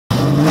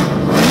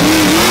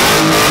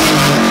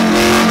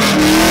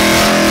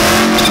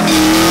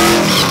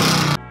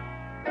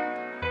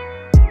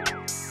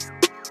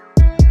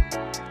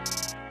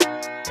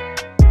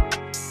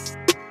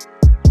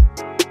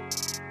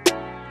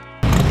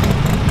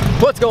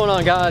What's going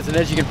on, guys? And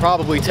as you can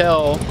probably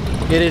tell,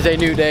 it is a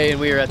new day and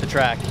we are at the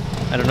track.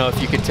 I don't know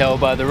if you could tell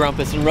by the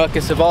rumpus and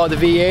ruckus of all the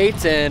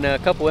V8s and a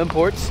couple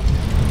imports,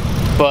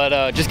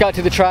 but just got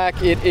to the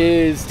track. It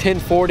is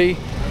 10:40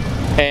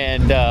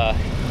 and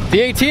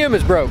the ATM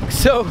is broke.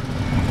 So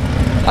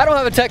I don't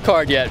have a tech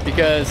card yet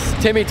because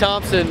Timmy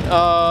Thompson,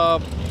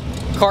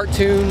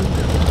 Cartoon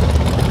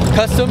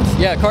Customs,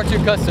 yeah,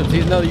 Cartoon Customs,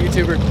 he's another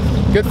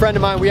YouTuber, good friend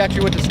of mine. We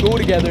actually went to school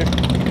together.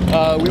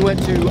 We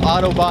went to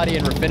auto body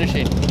and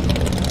refinishing.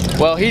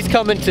 Well, he's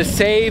coming to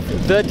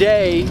save the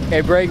day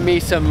and bring me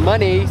some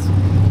money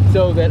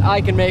so that I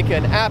can make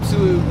an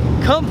absolute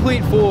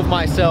complete fool of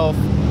myself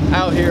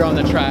out here on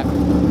the track.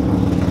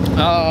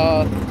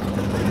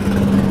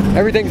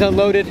 Everything's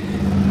unloaded,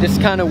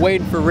 just kind of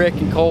waiting for Rick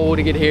and Cole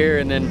to get here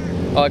and then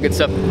all that good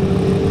stuff.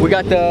 We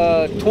got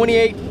the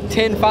 28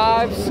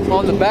 10.5s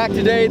on the back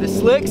today, the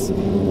slicks.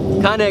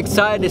 Kind of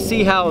excited to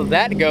see how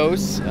that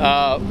goes.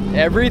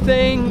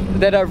 Everything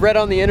that I've read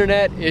on the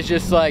internet is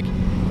just like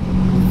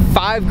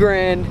 $5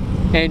 grand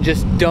and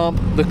just dump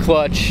the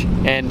clutch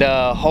and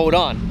hold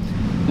on.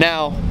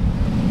 Now,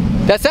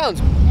 that sounds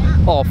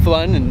all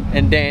fun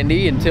and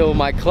dandy until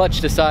my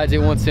clutch decides it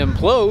wants to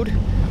implode,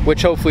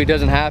 which hopefully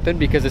doesn't happen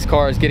because this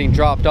car is getting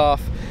dropped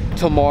off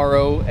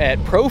tomorrow at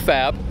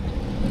Profab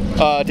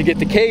to get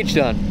the cage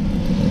done,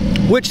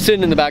 which is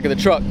sitting in the back of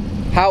the truck.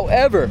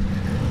 However,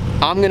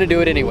 I'm gonna do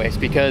it anyways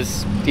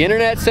because the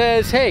internet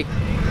says, hey,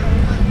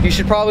 you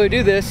should probably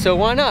do this, so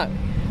why not?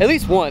 At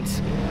least once.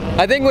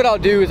 I think what I'll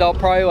do is I'll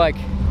probably like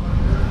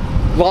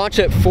launch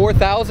at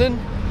 4,000,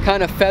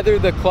 kind of feather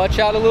the clutch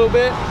out a little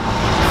bit,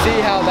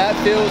 see how that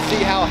feels,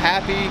 see how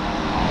happy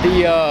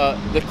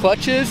the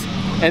clutch is,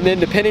 and then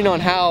depending on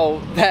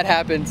how that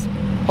happens,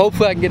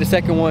 hopefully I can get a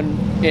second one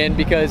in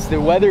because the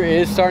weather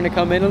is starting to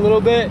come in a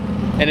little bit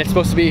and it's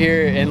supposed to be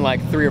here in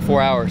like 3 or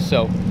 4 hours.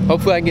 So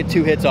hopefully I can get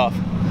 2 hits off.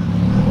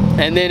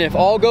 And then if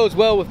all goes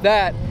well with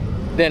that,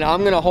 then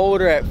I'm gonna hold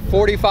her at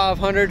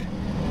 4,500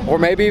 or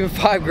maybe even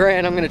 $5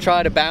 grand. I'm gonna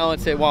try to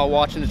balance it while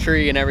watching the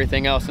tree and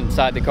everything else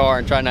inside the car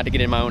and try not to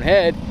get in my own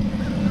head.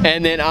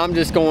 And then I'm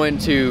just going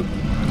to,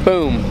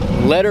 boom,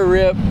 let her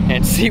rip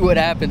and see what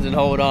happens and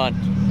hold on.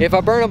 If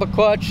I burn up a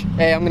clutch,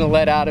 hey, I'm gonna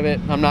let out of it.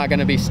 I'm not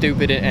gonna be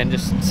stupid and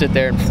just sit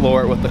there and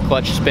floor it with the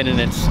clutch spinning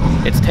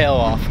its tail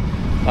off.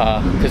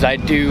 Because I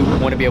do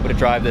want to be able to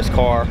drive this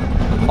car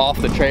off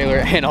the trailer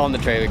and on the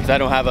trailer because I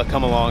don't have a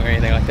come along or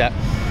anything like that.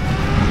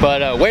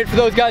 But wait for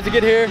those guys to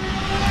get here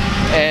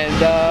and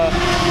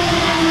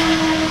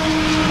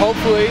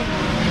hopefully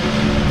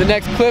the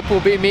next clip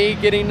will be me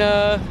getting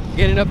up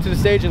to the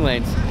staging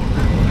lanes.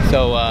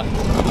 So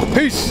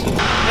peace.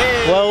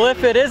 Hey. Well,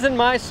 if it isn't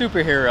my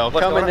superhero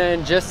coming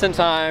in just in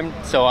time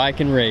so I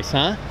can race,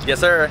 huh? Yes,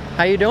 sir.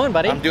 How you doing,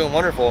 buddy? I'm doing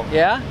wonderful.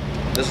 Yeah?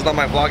 This is not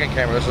my vlogging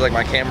camera, this is like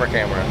my camera.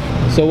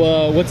 So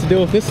what's the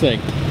deal with this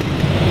thing?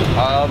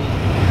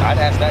 I'd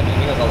ask that,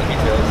 he knows all the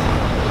details.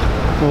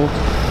 Cool.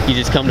 You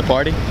just come to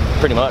party?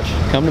 Pretty much.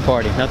 Come to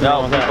party, nothing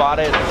wrong with that.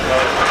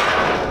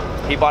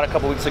 He bought it a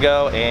couple weeks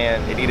ago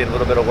and it needed a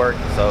little bit of work,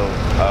 so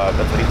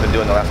that's what he's been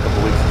doing the last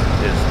couple weeks,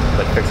 is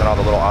like fixing all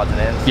the little odds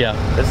and ends. Yeah.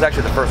 This is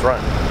actually the first run.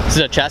 This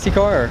is a chassis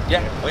car, or?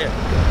 Yeah, oh yeah.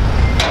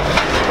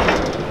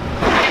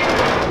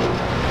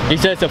 You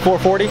said it's a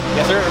 440?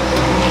 Yes, sir.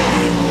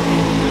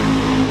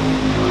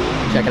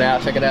 Check it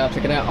out, check it out,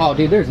 check it out. Oh,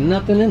 dude, there's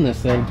nothing in this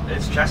thing.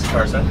 It's a chassis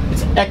car, son.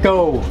 It's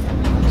Echo.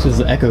 This is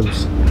the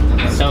Echoes.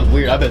 It sounds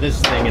weird. I bet this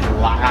thing is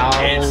loud.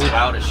 It's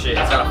loud as shit.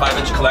 It's got a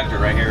 5-inch collector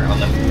right here on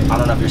the, I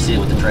don't know if you see it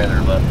with the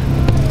trailer, but.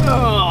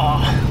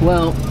 Oh,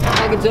 well,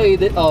 I can tell you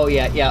that, oh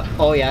yeah,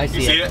 oh yeah, I see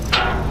it. You see it?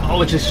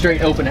 Oh, it's just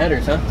straight open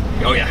headers, huh?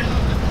 Oh yeah.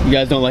 You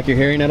guys don't like your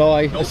hearing at all,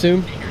 I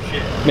assume? Can't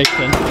hear shit. Makes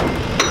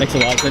sense. Makes a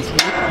lot of sense.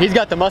 He's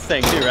got the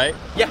Mustang too, right?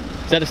 Yeah.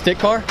 Is that a stick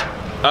car?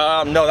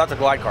 No, that's a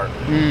glide car.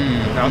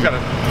 No, it's got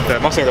the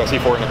Mustang's got a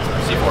C4 in it.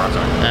 C4, I'm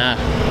sorry. Ah,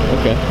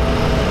 okay.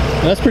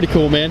 Well, that's pretty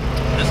cool, man.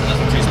 This is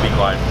just a 2-speed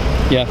glide.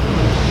 Yeah.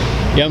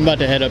 Yeah, I'm about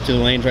to head up to the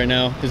lanes right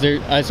now because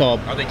I saw.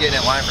 Are they getting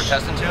in line for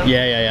testing too?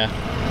 Yeah.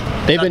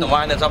 They've been the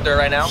line that's up there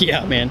right now.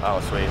 Yeah, man. Oh,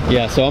 sweet.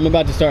 Yeah, so I'm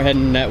about to start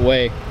heading that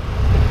way.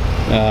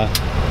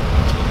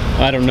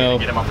 I don't know.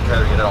 Get him off the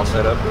trailer, get it all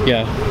set up.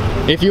 Yeah.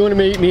 If you want to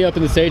meet me up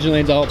in the staging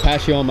lanes, I'll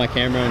pass you on my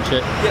camera and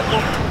shit.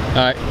 Yeah.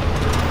 All right.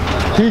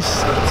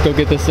 Peace. Let's go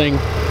get this thing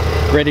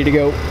ready to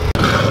go.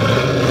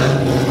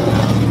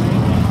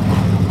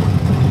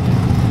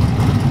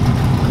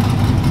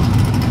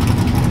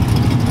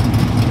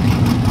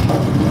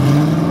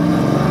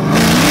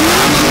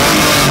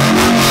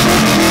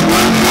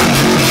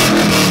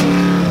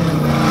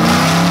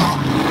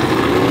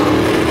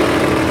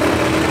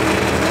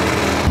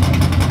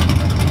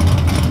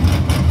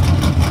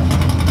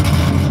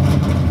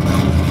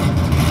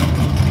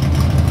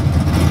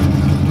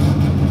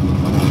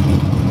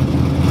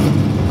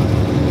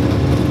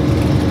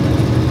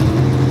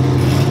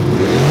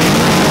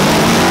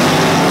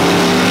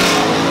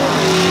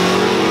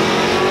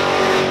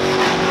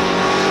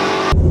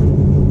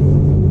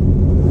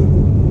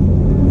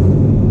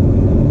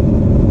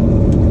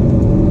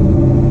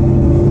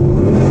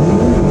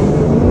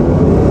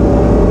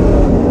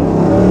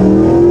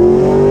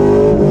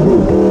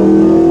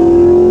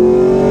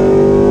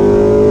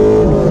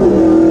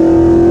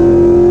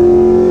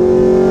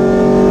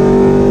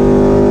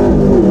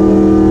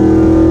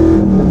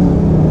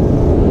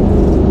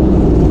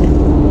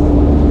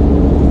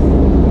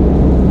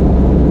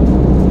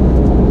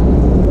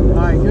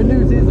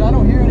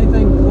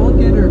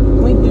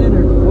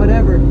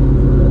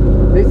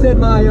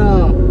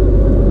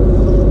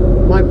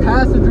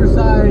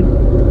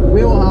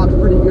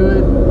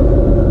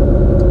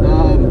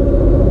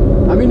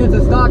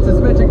 stock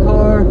suspension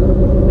car.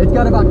 It's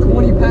got about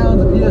 20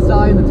 pounds of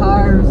PSI in the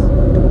tires.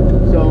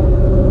 So,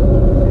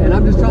 and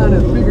I'm just trying to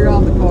figure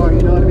out the car,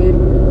 you know what I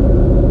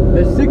mean?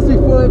 The 60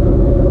 foot,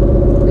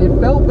 it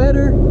felt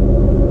better.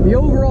 The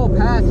overall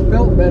pass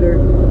felt better.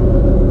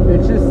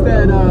 It's just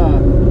that,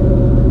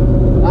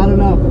 I don't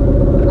know.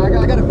 I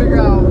gotta figure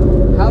out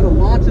how to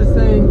launch this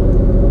thing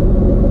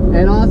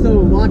and also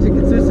launch it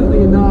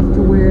consistently enough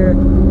to where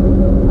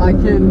I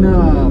can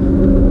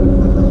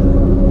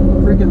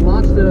freaking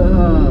launch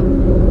the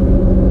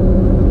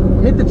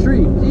hit the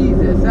tree.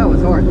 Jesus, that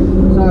was hard.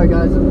 Sorry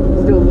guys,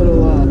 I'm still a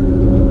little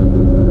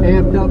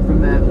amped up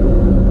from that.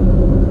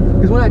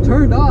 Because when I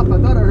turned off, I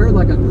thought I heard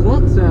like a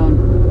clunk sound,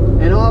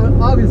 and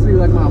obviously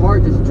like my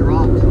heart just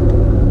dropped.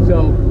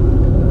 So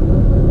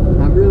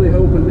I'm really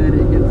hoping that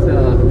it gets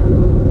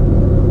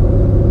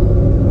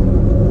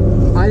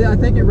I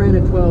think it ran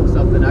a 12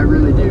 something. I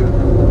really do.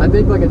 I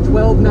think like a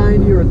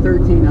 1290 or a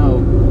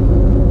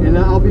 13.0, and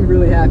I'll be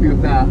really happy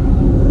with that.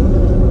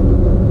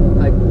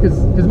 Like,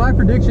 because my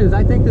prediction is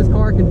I think this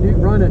car can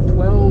run a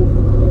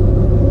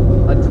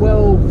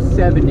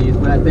 1270 is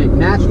what I think,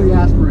 naturally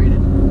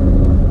aspirated.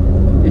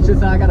 It's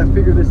just I gotta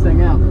figure this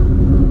thing out,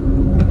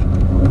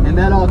 and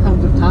that all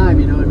comes with time.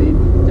 You know what I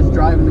mean? Just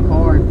driving the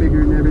car and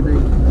figuring everything.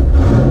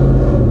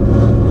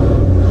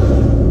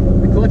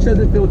 The clutch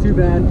doesn't feel too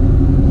bad.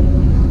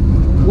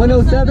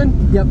 107?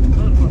 Yep.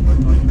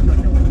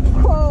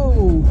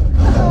 Whoa!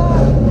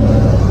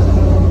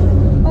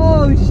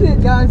 Oh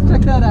shit, guys,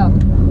 check that out.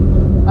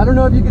 I don't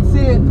know if you can see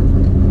it,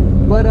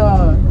 but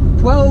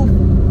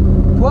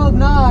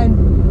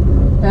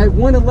 12.9 at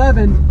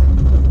 111,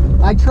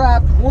 I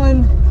trapped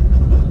one.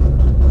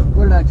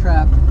 What did I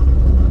trap?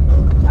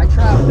 I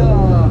trapped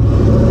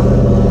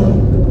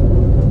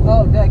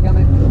oh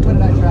dadgummit, what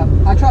did I trap?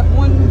 I trapped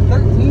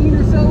 113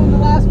 or so in the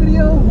last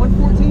video,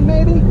 114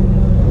 maybe.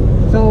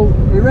 So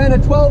it ran a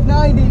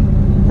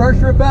 1290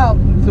 first rip out,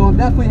 so I'm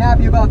definitely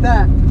happy about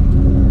that.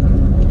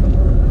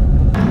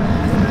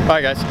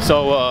 Alright guys,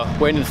 so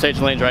waiting in the stage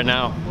lanes right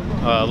now.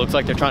 Looks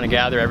like they're trying to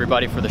gather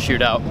everybody for the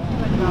shootout.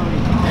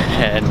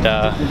 And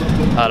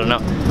I don't know.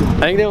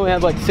 I think they only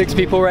have like 6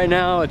 people right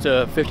now. It's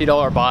a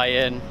 $50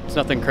 buy-in. It's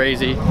nothing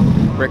crazy.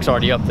 Rick's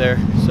already up there,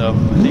 so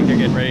I think they're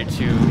getting ready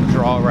to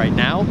draw right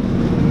now.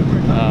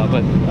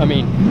 But I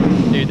mean,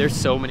 dude, there's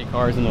so many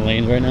cars in the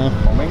lanes right now.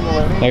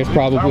 There's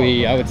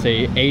probably, I would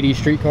say, 80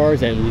 street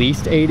cars, at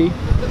least 80.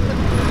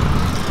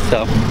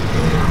 So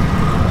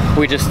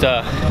we just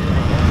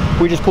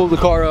pulled the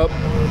car up,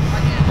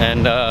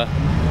 and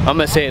I'm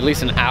gonna say at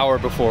least an hour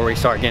before we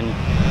start getting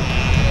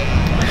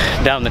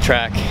down the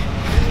track.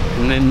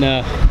 And then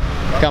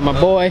got my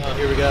boy,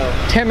 Here we go.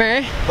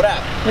 Timmy. What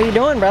up? What you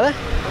doing, brother?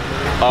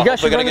 You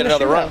guys should gonna run get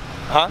another run.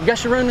 Huh? You guys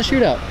should run the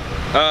shootout.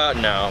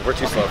 No, we're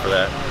too slow for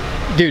that.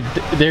 Dude,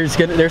 there's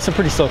some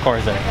pretty slow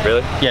cars there.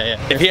 Really? Yeah, yeah.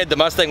 If he had the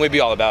Mustang, we'd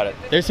be all about it.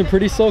 There's some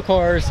pretty slow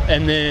cars,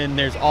 and then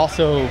there's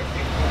also,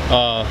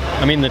 I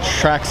mean, the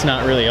track's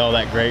not really all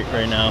that great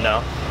right now.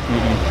 No.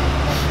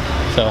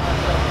 So,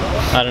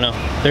 I don't know.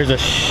 There's a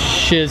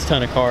shiz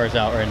ton of cars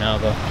out right now,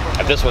 though.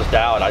 If this was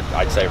Dowd,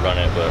 I'd say run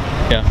it, but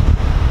Yeah.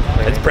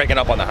 it's breaking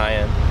up on the high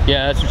end.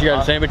 Yeah, that's what you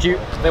guys are saying, but you...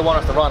 They want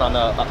us to run on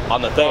the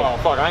thing. Oh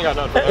fuck, I ain't got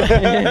nothing for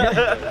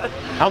that.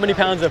 How many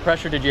pounds of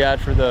pressure did you add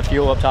for the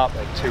fuel up top?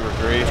 Like 2 or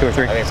 3. 2 or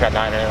 3. I think it's got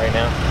 9 in it right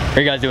now. Are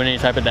you guys doing any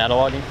type of data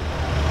logging?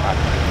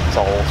 It's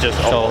old. Just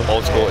So-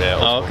 old school, yeah.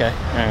 Oh, okay.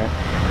 Alright.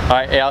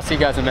 Alright, hey, I'll see you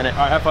guys in a minute.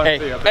 Alright, have fun. Hey,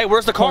 See ya. Hey,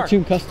 where's the car?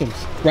 Cartoon Customs.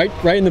 Right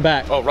in the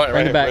back. Oh, right in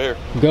the here, back. right here.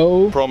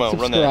 Go Promo,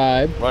 run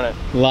that. subscribe, Run it.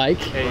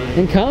 like,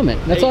 and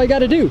comment. That's all you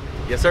gotta do.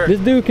 Yes, sir. This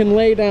dude can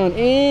lay down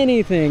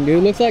anything,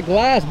 dude. Looks like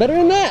glass. Better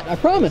than that, I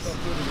promise.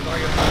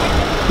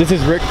 This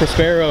is Rick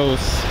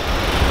Prospero's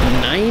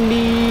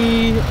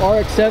 90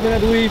 RX-7, I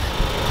believe.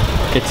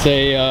 It's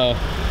a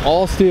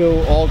all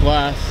steel, all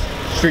glass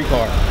street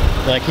car.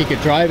 Like, he could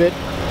drive it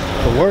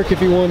for work if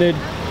he wanted.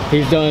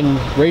 He's done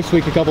race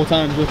week a couple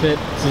times with it.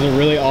 This is a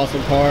really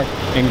awesome car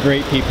and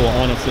great people,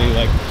 honestly.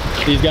 Like,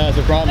 these guys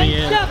have brought me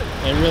in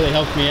and really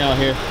helped me out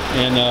here.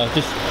 And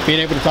just being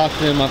able to talk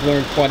to them, I've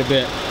learned quite a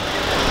bit.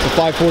 The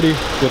 540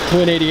 with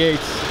twin 88s,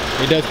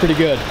 it does pretty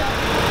good.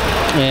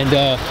 And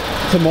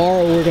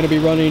tomorrow we're going to be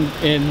running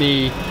in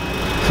the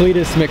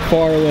Cletus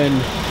McFarlane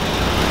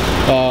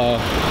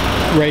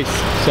race.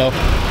 So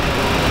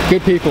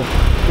good people,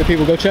 good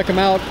people. Go check them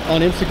out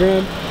on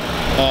Instagram,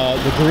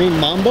 the Green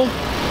Mamba,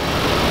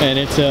 and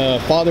it's a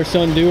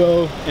father-son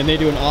duo, and they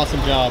do an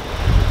awesome job.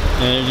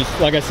 And they're just,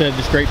 like I said,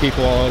 just great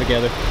people all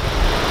together.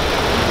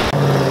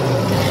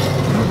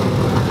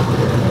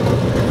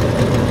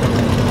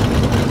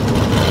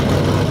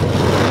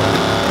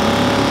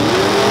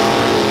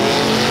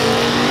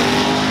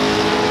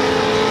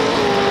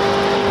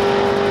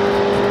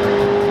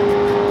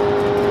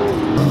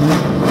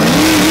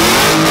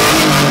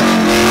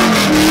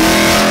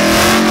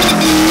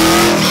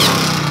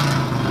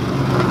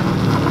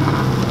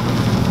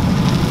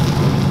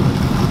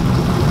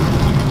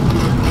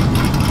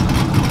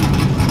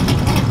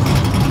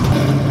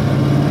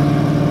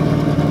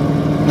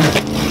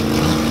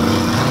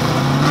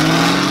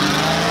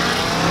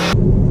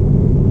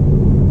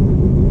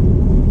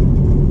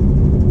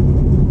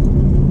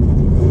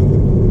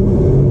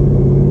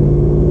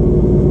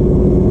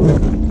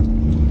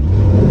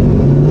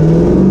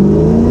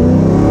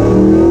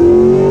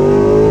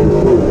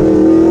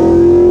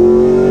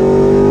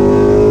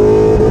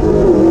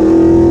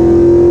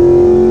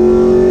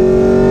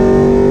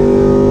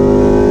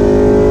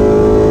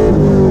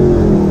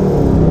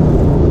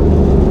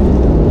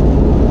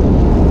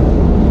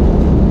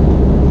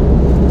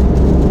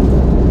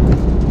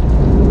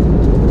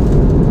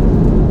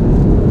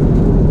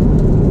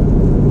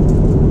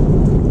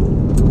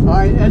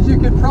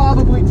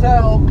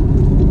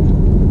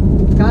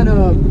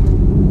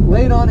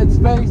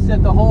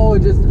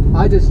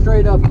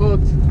 straight up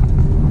hooked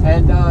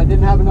and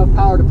didn't have enough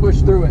power to push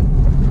through it.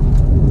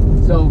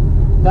 So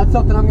that's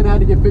something I'm gonna have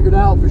to get figured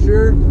out for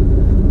sure.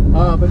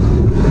 But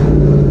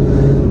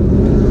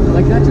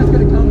like, that's just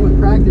gonna come with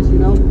practice, you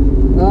know.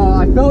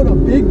 I felt a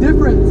big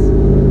difference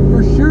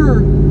for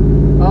sure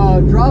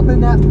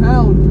dropping that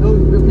pound,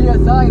 the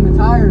PSI in the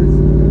tires.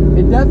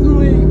 It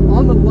definitely,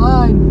 on the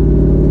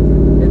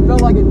line, it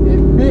felt like it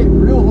bit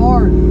real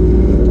hard.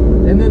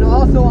 And then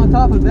also on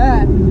top of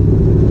that,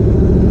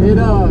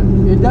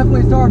 it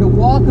definitely started to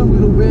walk a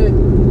little bit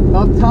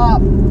up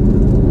top,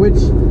 which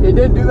it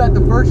didn't do that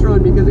the first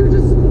run because it was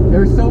just,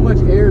 there was so much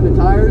air in the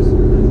tires.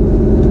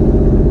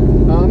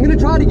 I'm gonna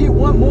try to get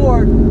one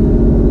more,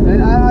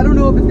 and I don't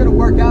know if it's gonna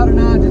work out or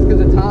not just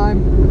because of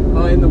time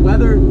and the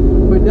weather,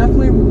 but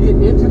definitely we'll get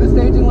into the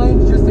staging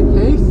lanes just in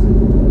case.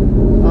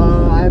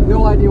 I have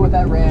no idea what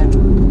that ran,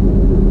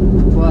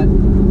 but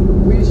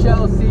we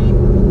shall see.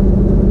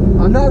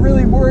 I'm not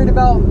really worried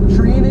about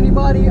treeing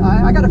anybody.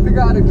 I got to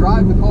figure out how to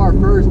drive the car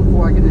first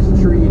before I can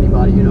just tree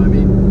anybody, you know what I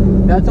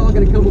mean? That's all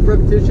going to come with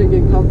repetition,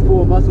 getting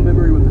comfortable, and muscle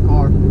memory with the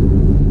car.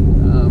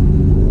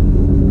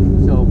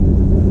 So,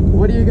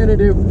 what are you going to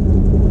do?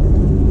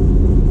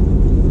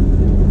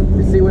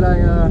 Let's see what I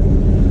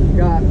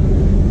got.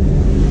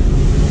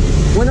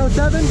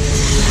 107?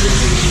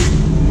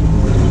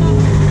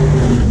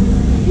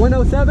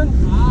 107?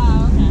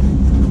 Ah, okay.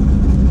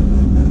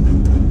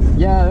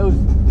 Yeah, it was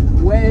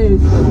way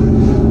slower.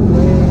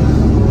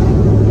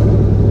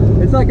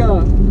 It's like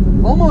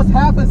almost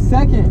half a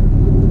second.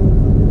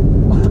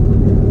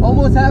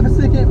 Almost half a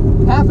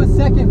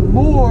second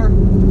more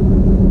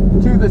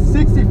to the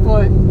 60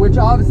 foot, which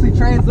obviously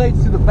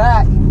translates to the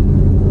back.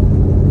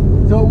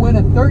 So it went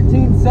at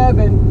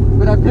 13.7,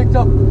 but I picked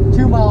up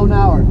 2 miles an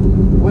hour,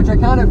 which I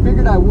kind of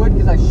figured I would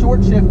because I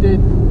short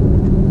shifted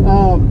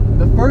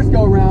the first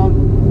go around,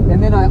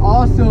 and then I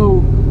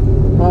also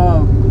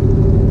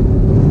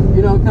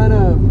you know, kind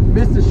of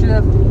missed a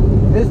shift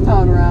this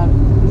time around.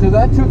 So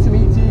that took some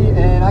ET,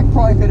 and I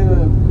probably could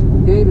have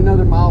gained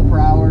another mile per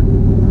hour.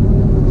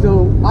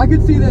 So I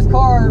could see this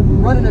car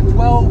running at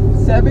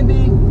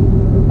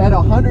 1270 at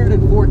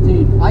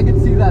 114. I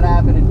could see that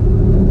happening.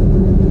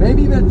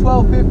 Maybe even at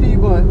 1250,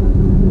 but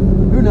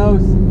who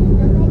knows?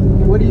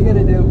 What are you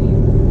gonna do?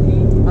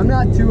 I'm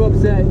not too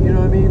upset, you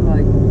know what I mean?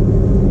 Like,